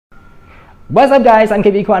What's up guys, I'm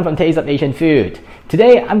KB Kwan from Taste of Asian Food.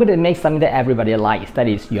 Today I'm going to make something that everybody likes, that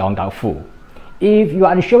is Yong Tao Foo. If you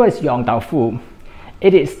are unsure what is Yong Tao Foo,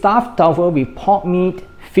 it is stuffed tofu with pork meat,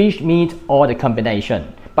 fish meat, or the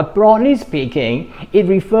combination. But broadly speaking, it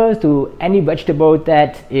refers to any vegetable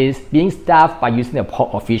that is being stuffed by using the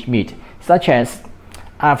pork or fish meat, such as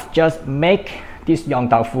I've just made this Yong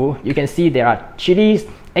Tao Foo. You can see there are chilies,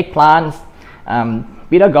 eggplants,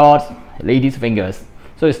 bitter gourds, lady's fingers.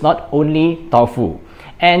 So it's not only tofu,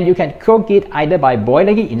 and you can cook it either by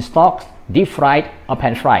boiling it in stock, deep fried, or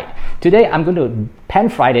pan fried. Today I'm going to pan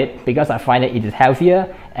fry it because I find that it is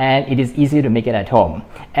healthier and it is easier to make it at home.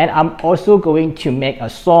 And I'm also going to make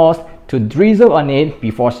a sauce to drizzle on it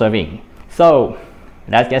before serving. So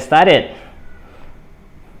let's get started.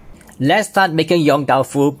 Let's start making Yong Tao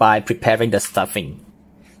Foo by preparing the stuffing.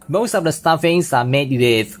 Most of the stuffings are made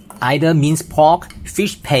with either minced pork,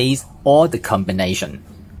 fish paste, or the combination.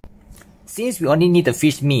 Since we only need the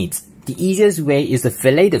fish meat, the easiest way is to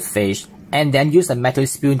fillet the fish and then use a metal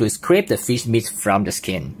spoon to scrape the fish meat from the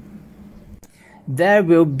skin. There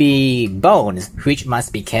will be bones which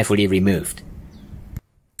must be carefully removed.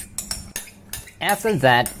 After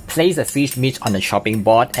that, place the fish meat on the chopping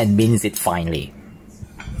board and mince it finely.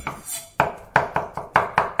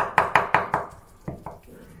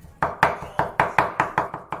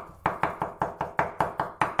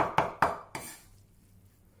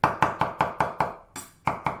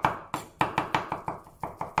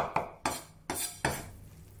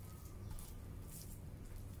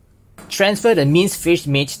 Transfer the minced fish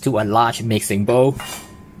meat to a large mixing bowl.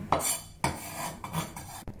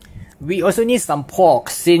 We also need some pork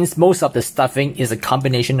since most of the stuffing is a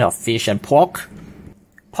combination of fish and pork.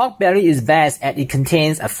 Pork belly is best as it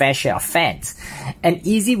contains a fair share of fat. An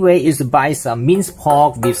easy way is to buy some minced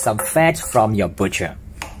pork with some fat from your butcher.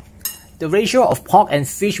 The ratio of pork and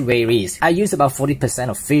fish varies. I use about 40%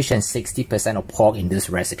 of fish and 60% of pork in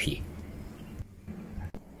this recipe.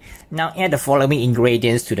 Now add the following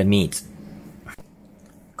ingredients to the meat: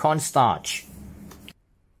 cornstarch,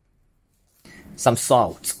 some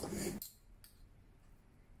salt,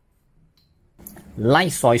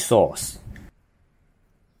 light soy sauce,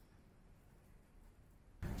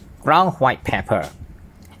 ground white pepper,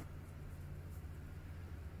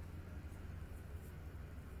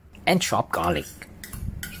 and chopped garlic.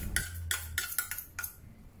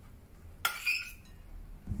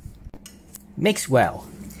 Mix well.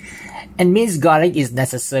 And minced garlic is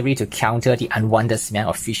necessary to counter the unwanted smell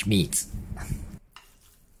of fish meat.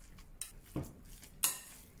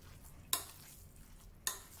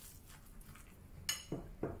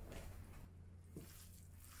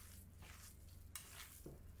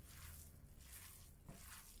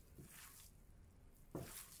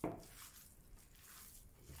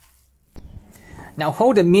 Now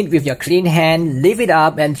hold the meat with your clean hand, lift it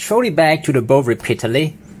up and throw it back to the bowl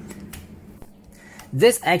repeatedly.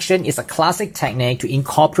 This action is a classic technique to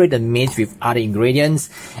incorporate the meat with other ingredients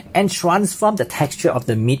and transform the texture of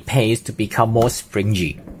the meat paste to become more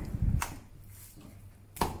springy.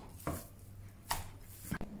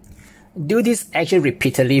 Do this action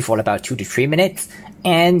repeatedly for about 2 to 3 minutes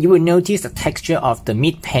and you will notice the texture of the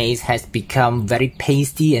meat paste has become very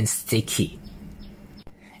pasty and sticky.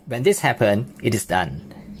 When this happens, it is done.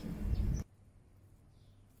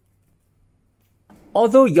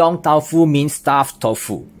 Although Yong Tao Foo means stuffed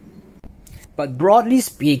tofu, but broadly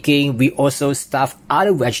speaking, we also stuff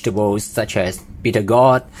other vegetables such as bitter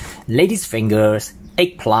gourd, lady's fingers,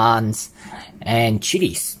 eggplants, and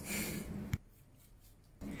chilies.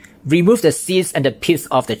 Remove the seeds and the pits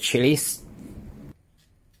of the chilies.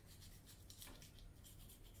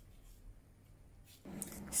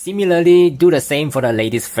 Similarly, do the same for the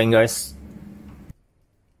lady's fingers.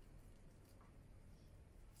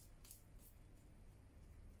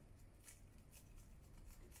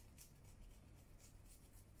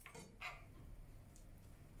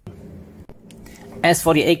 As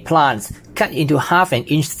for the eggplants, cut into 1/2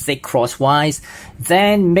 inch thick crosswise,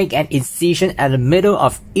 then make an incision at the middle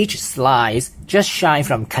of each slice, just shy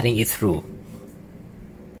from cutting it through.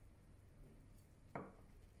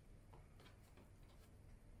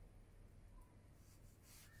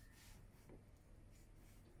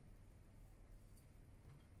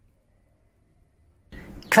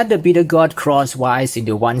 Cut the bitter gourd crosswise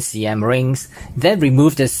into 1 cm rings, then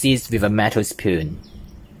remove the seeds with a metal spoon.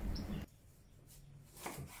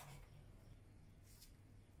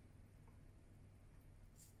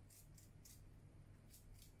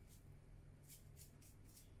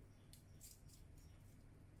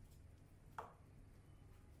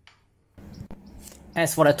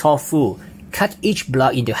 As for the tofu, cut each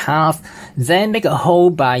block into half, then make a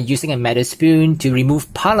hole by using a metal spoon to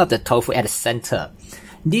remove part of the tofu at the center.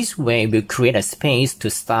 This way will create a space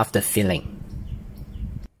to stuff the filling.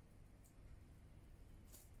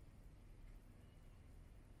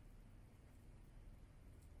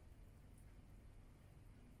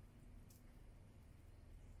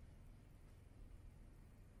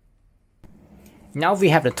 Now we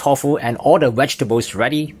have the tofu and all the vegetables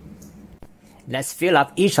ready. Let's fill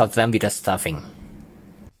up each of them with the stuffing.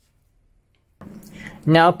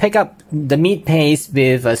 Now pick up the meat paste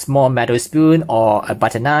with a small metal spoon or a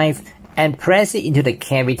butter knife and press it into the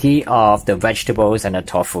cavity of the vegetables and the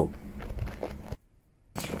tofu.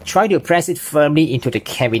 Try to press it firmly into the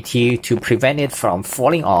cavity to prevent it from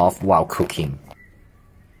falling off while cooking.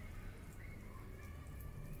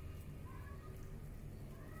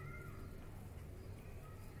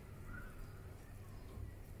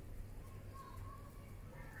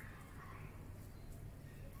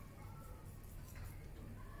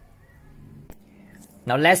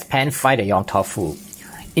 Now let's pan fry the Yong Tao Foo.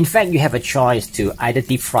 In fact, you have a choice to either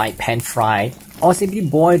deep fry, pan fry, or simply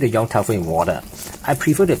boil the Yong Tao Foo in water. I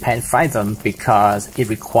prefer to pan fry them because it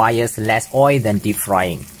requires less oil than deep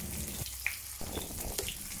frying.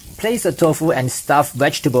 Place the tofu and stuffed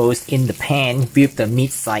vegetables in the pan with the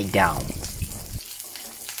meat side down.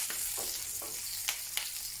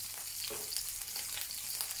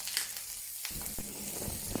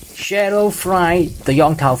 Shallow fry the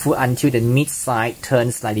Yong Tao Foo until the meat side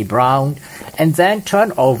turns slightly brown, and then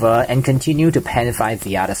turn over and continue to pan fry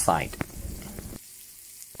the other side.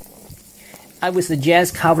 I would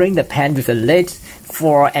suggest covering the pan with a lid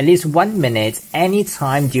for at least 1 minute any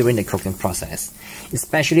time during the cooking process,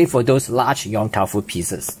 especially for those large Yong Tao Foo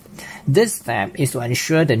pieces. This step is to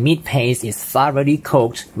ensure the meat paste is thoroughly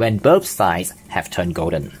cooked when both sides have turned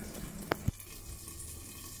golden.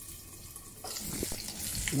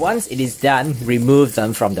 Once it is done, remove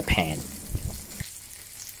them from the pan.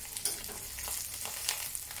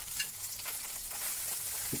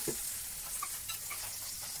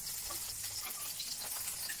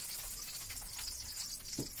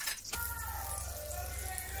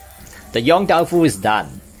 The Yong Tao Foo is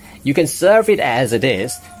done. You can serve it as it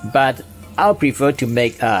is, but I'll prefer to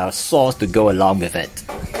make a sauce to go along with it.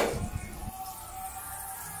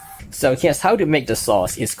 So here's how to make the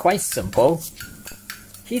sauce. It's quite simple.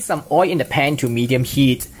 Heat some oil in the pan to medium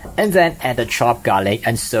heat, and then add the chopped garlic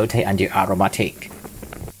and saute until aromatic.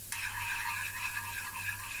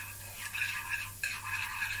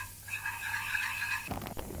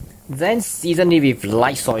 Then season it with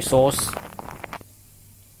light soy sauce,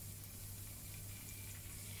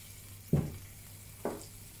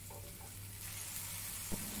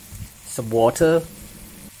 some water,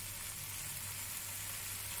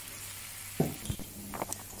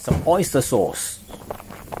 some oyster sauce,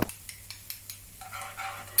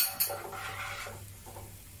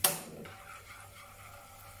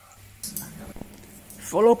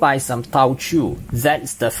 followed by some tao chu,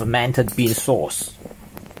 that's the fermented bean sauce.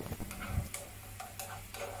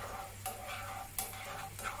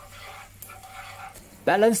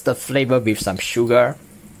 Balance the flavor with some sugar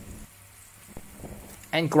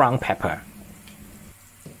and ground pepper.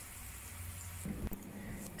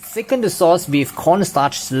 Thicken the sauce with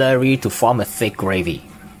cornstarch slurry to form a thick gravy.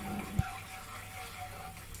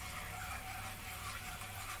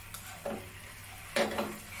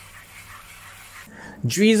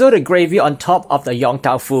 Drizzle the gravy on top of the Yong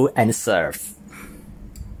Tao Foo and serve.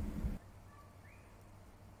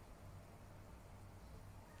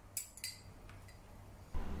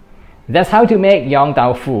 That's how to make Yong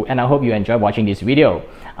Tao Foo, and I hope you enjoyed watching this video.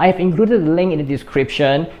 I have included the link in the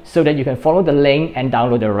description so that you can follow the link and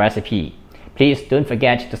download the recipe. Please don't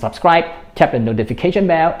forget to subscribe, tap the notification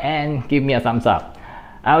bell, and give me a thumbs up.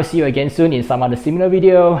 I'll see you again soon in some other similar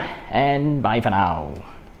video, and bye for now.